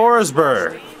 Peter Forsberg.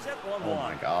 stays at oh 1-1.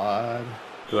 my God.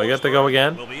 Do I get to go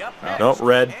again? Will be up next. Nope,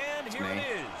 red. And here me. it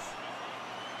is.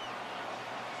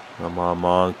 Come on,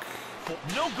 Monk.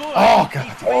 No good. Oh, God.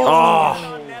 He Oh.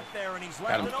 on net there, and he's left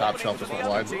Got him an top opening shelf for just the went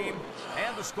other wide. team.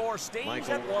 And the score stays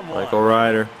Michael. at 1-1. Michael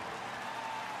Ryder.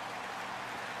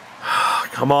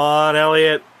 Come on,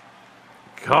 Elliot.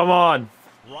 Come on.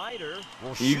 Ryder will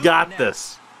You shoot got next.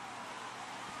 this.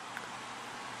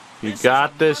 You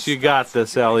got this. You got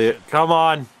this, Elliot. Come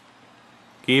on.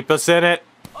 Keep us in it.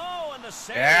 Oh, and the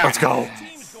save. Yeah. Let's go. This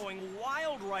team's going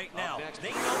wild right now.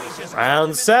 They know he's just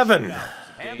Round 7.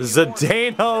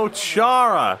 Zdeno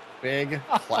Chara. Big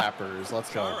clappers.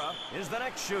 Let's go. Chara is the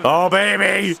next shooter. Oh,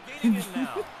 baby. Skating in now.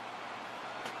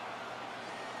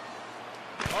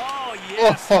 Oh,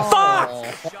 yes.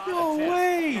 Fuck. No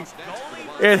way.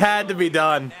 It had to be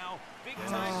done. Now, big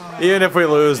time Even if we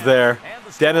lose there. And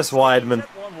the score Dennis stays Weidman. at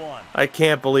 1-1. I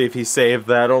can't believe he saved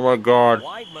that. Oh, my God.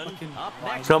 Weidman up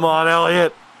next. Come on,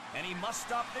 Elliot. And he must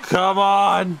stop this Come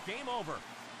shot. on. Game over.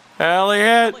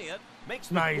 Elliot. Elliott makes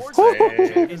the Nice board save.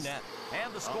 check in net.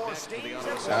 And the score stays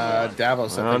at 1-1.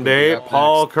 Davos. I think, Round will be 8. up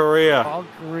Paul next. Correa. All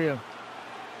Korea.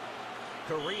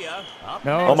 Korea up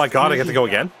No. Oh, my God. I get to go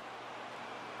again?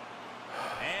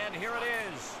 And here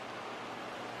it is.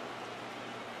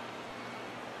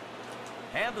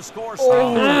 And the score stays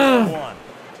at 1-1.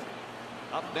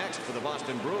 Up next for the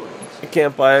Boston Bruins, I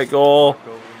can't buy a goal.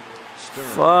 Stern.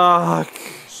 Fuck.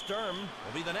 Sturm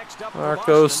will be the next up for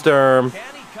Marco Boston. Sturm. Can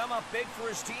he come up big for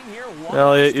his team here? One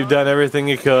Elliot, you've start. done everything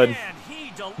you could. And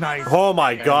he delivers. Nice. Oh,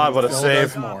 my God. What a Still save.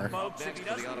 does more. Folks, if he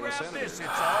doesn't grab this, it's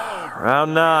all over.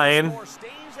 Round 9. Score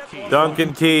stays at 1-1.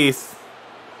 Duncan Keith.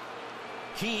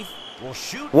 Keith will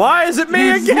shoot. Why is it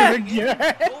me again?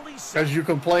 Goalie set. Because you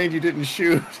complained you didn't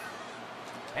shoot.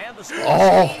 And the score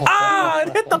Oh. Ah,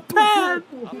 it hit the pad.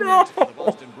 No. For the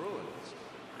Boston Bruins,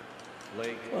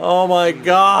 Blake Oh, my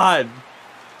God.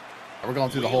 We're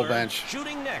going through the whole bench.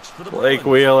 Shooting next for the Blake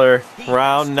Bruins. Wheeler,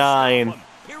 round 9.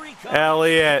 Here he comes.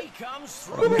 Elliott. He comes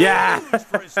through. Yeah.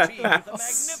 For his team with a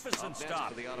magnificent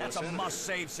stop. That's a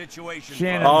must-save situation.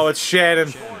 Shannon. Oh, it's Shannon.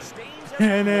 Score stays at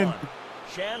Shannon. 1-1.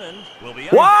 Shannon will be.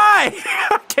 Why?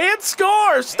 I can't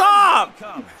score. Stop.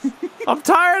 I'm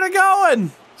tired of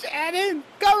going. Shannon,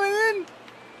 coming in.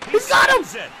 He got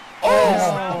him.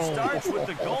 Oh. Starts with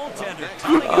the goaltender.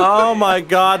 Oh my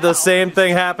God, the same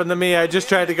thing happened to me. I just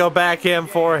tried to go backhand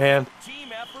forehand. Team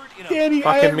effort in a Danny,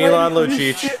 Fucking Milan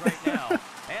Lucic. right now.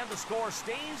 And the score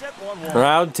stays at 1-1.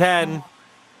 Round 10.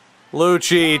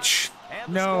 Lucic.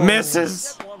 And the No. score Misses.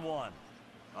 stays at 1-1.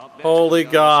 Holy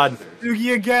God.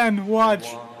 Doogie again. Watch.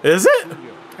 Is it?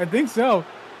 I think so.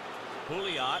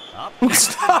 Pouliot up.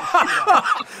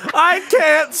 I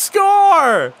can't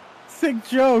score. Sick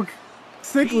joke.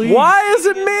 Sick lead. Why is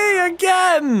it me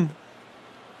again?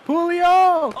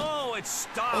 Julio. Oh, it's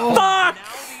stopped. Fuck. Now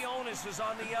the onus is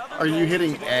on the other Are you goalie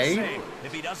hitting to A? save.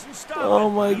 If he doesn't stop Oh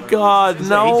it, my he loses God, his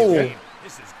no. game.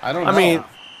 This is I don't know. I mean,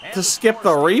 And to the skip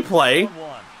the score stays at replay. 1-1.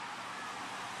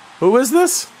 Who is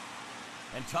this?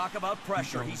 And talk about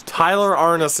pressure. He's Tyler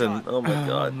Arneson. Oh my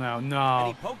God. No, And no.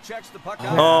 he poke checks the puck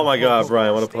Oh my God,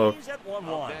 Brian, what a poke. Stays at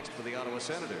 1-1. Next for the Ottawa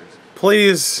Senators.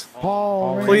 Please,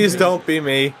 Paul. please don't be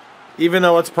me. Even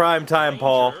though it's prime time,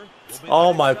 Paul.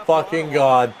 Oh my fucking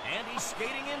God. And he's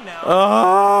skating in now.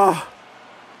 Ah.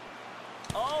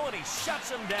 Oh, and he shuts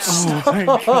him down. Oh my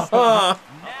God.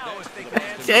 Now if they can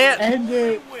answer, Can't End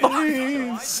it. they win.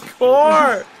 Please. score.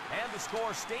 And the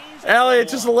score stays at Elliot,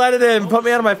 1-1. just let it in. Put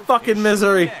me out of my fucking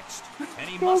misery. Next. And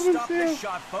he must stop this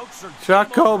shot, folks, or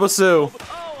Chuck game over. Kobasu.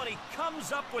 Oh, and he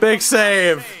comes up with Big the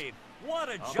save. What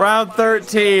a job Round by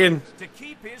 13. his to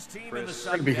keep his team in the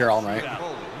I could be here all night.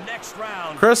 shootout. Next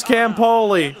round. Chris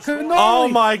Campoli. Oh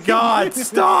my God,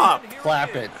 stop.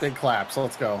 Clap it. Big claps.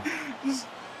 Let's go.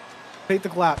 Take the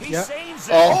clap. He Yep. saves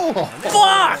it. Oh. And this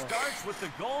Fuck. starts with the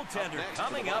goaltender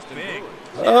coming up big.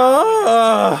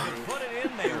 Ah. Put it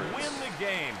in, they win the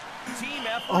game. Team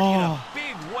effort in Oh. a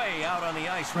big way out on the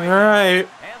ice All right now. right.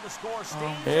 And the score stays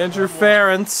at Andrew 1-1.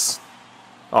 Ferentz.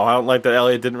 Oh, I don't like that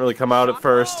Elliot didn't really come out at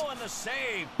first. Oh, and the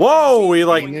save. Whoa, he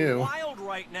like knew. Wild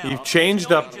right now. He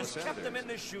changed up. He just kept them in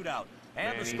this shootout.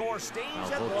 And the score stays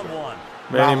at 1-1.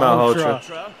 Manny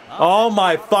Malhotra. Oh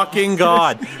my fucking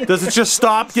God. Does it just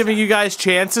stop giving you guys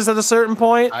chances at a certain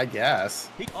point? I guess.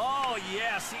 Oh,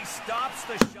 yes, he stops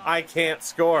the shot. I can't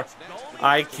score.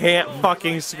 I can't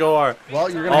fucking score. Well,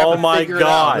 you're going to have Oh to my figure it out.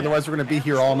 God. Otherwise, we're going to be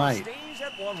here all night. Stays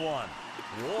at 1-1.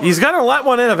 He's gonna let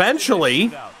one in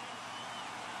eventually.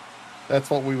 That's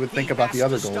what we would think about the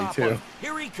other goalie, too.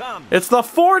 Here he comes. It's the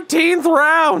 14th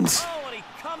round. Oh, and he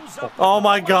comes up Oh with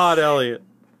my the God, save. Elliot.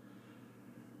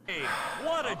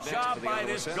 What a job by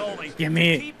this goalie. Give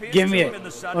me to keep it. his Give me team it. in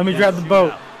the sudden Let me grab the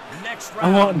boat. shootout. Next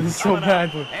I want round this so coming up.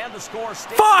 badly. And the score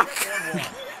stays Fuck! at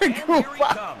 1-1. And here he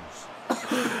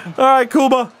comes. All right,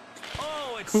 Kuba.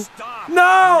 Oh, it stopped. No!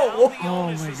 Now the Oh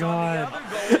onus my is on the God.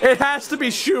 other goalie. It has to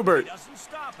be Schubert. He doesn't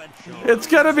stop it. It's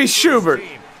gonna be Schubert.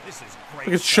 This is great.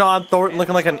 Look at Sean Thornton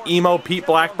looking like an emo Pete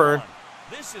Blackburn.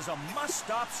 This is a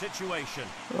must-stop situation.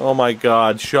 Oh my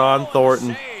God, Sean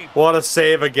Thornton. What a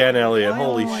save again, Elliot.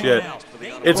 Holy shit.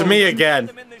 It's me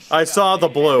again. I saw the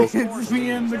blue. It's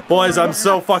me in the Boys, I'm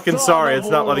so fucking sorry it's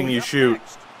not letting you shoot.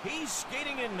 He's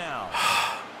skating in now.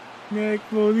 Nick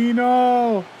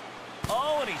Molino.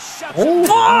 Oh, and he shuts Oh. him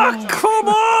down. Fuck! Come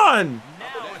on!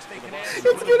 Now if they can answer,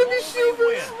 It's gonna be they Schubert.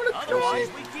 win. I'm gonna Otherwise,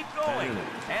 we keep going.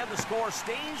 And the score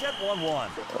stays at 1-1.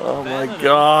 Oh my Vananen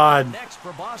God. Next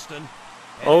for Boston.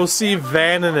 O.C.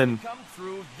 Vananen. Come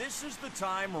through. This is the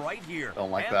time right here.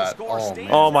 Don't like And that. The score Oh, stays man.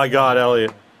 Oh my God,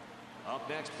 Elliot. Up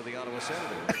next for the Ottawa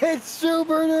Senators. It's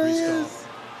Schubert. There he is.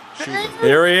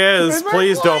 Here he is.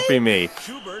 Please don't be me.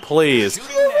 Schubert Please.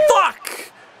 shooting next. Fuck!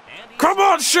 And he's Come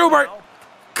on, skating Schubert! now.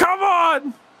 Come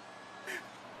on!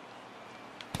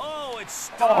 Oh, it's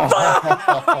stopped.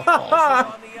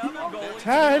 On the other goalie,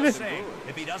 Ted. to save.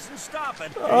 If he doesn't stop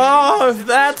it. Oh,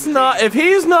 if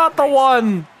he's not the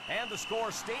one. And the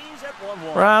score stays at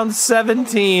 1-1. Round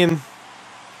 17.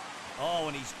 Oh,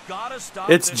 and he's got to stop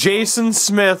It's this. Jason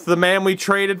Smith, the man we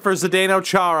traded for Zdeno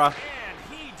Chara.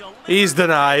 And he delivers. He's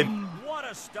denied. What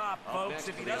a stop, folks.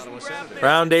 If he doesn't grab this.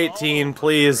 Round 18,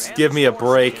 please give me a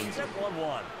break. Stays at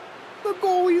 1-1. The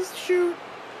goalies shoot.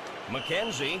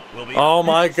 McKenzie will be. Oh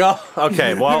my God.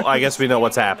 Okay, well, I guess we know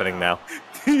what's happening now.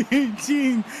 Day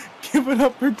 18. Give it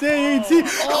up for day 18.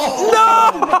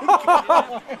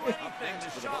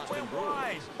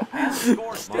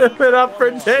 Give it up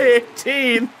for day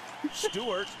 18.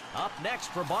 Stewart up next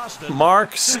for Boston.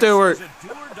 Mark Stewart. This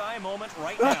is a do or die moment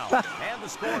right now. And the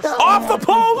score Off the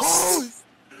post!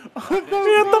 He hit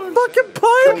the fucking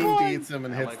pipe. He beats him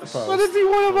and hits the post. Let it be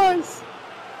one of us.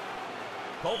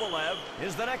 Kovalev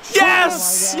is the next.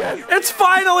 Yes! Oh It's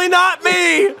finally not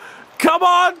me! Come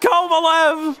on,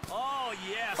 Kovalev! Oh,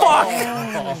 yes.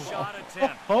 Fuck! Shot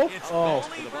attempt. It's Oh.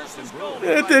 goalie versus goalie.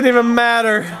 It didn't even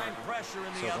matter. Pressure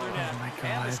in the other net.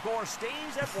 And the score stays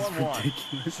at 1-1.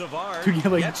 ridiculous. Savard To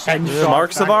get like gets 10 it. shots Mark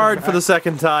back to Savard back. for the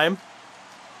second time.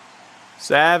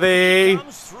 Savvy.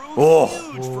 Comes through Oh.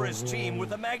 huge for his team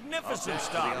with a magnificent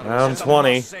stop. Round It's a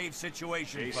 20. must-save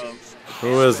situation, folks.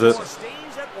 Who is it? Score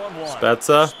stays at 1-1.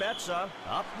 Spezza. Spezza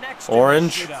up next.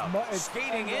 Orange. in the shootout.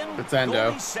 Skating in. It's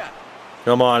Endo. goalie set.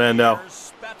 Come on, Endo.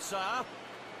 Here's Spezza.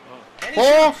 And he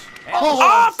Oh! shoots. And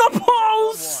Off scores. the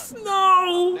post!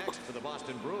 No! Next for the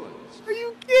Boston Bruins. Are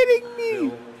you kidding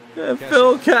me?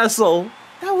 Phil Kessel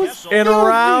That was Kessel. in filthy.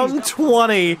 round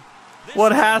 20.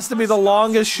 What has to be the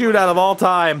longest shootout of all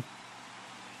time.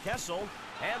 Kessel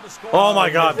and the score. Oh my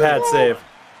god, bad save.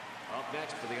 Up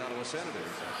next for the Ottawa Senators.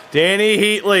 Danny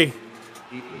Heatley,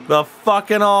 the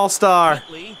fucking all-star.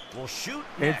 Whitley will shoot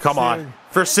next. Come on.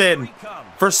 For Sin.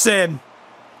 For Sin.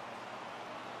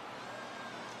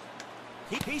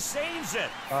 He saves it.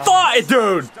 Fuck,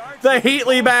 dude. The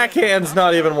Heatley backhand's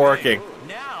not even working.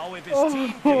 Now, if his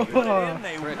team can put it in,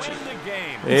 they win the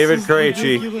game. David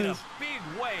Krejci. In a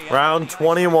big way. Round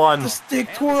 21. The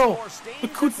stick twirl. The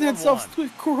Kuznetsov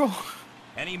stick twirl.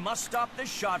 And he must stop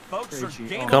this shot, folks. Or Krejci,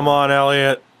 game Come on,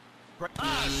 Elliot.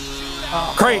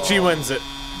 shootout. Krejci wins it.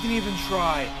 He didn't even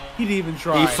try. He didn't even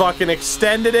try. He fucking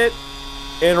extended it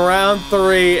in round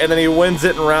 3, and then he wins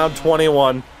it in round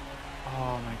 21. Oh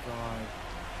my god.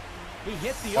 He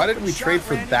hit the Why open didn't we shot, trade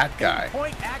for Randy. that guy?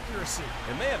 Point accuracy.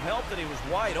 It may have helped that he was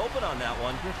wide open on that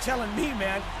one. You're telling me,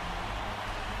 man.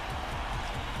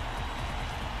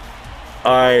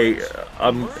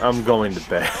 I'm going to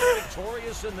bed.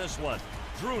 Victorious in this one.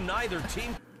 Drew neither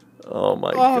team. Oh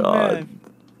my Oh, god. man.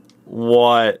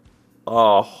 What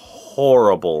a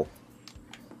horrible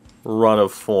run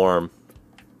of form.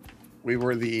 We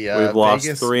were the We've lost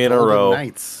Vegas 3 in a Golden row.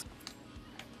 Knights.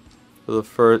 For the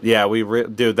first, yeah,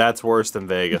 dude, that's worse than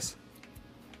Vegas.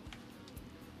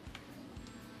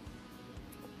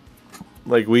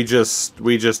 Like we just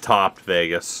topped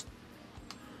Vegas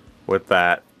with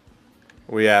that.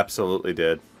 We absolutely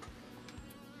did.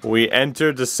 We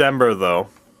enter December though.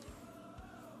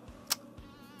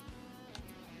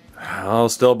 Oh,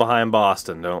 still behind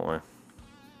Boston, don't we?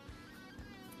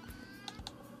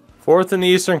 4th in the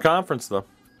Eastern Conference though.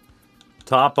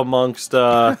 Top amongst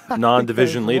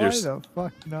non-division leaders. Why the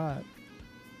fuck not?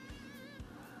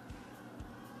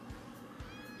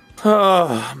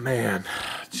 Oh man,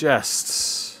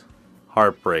 just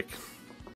heartbreak.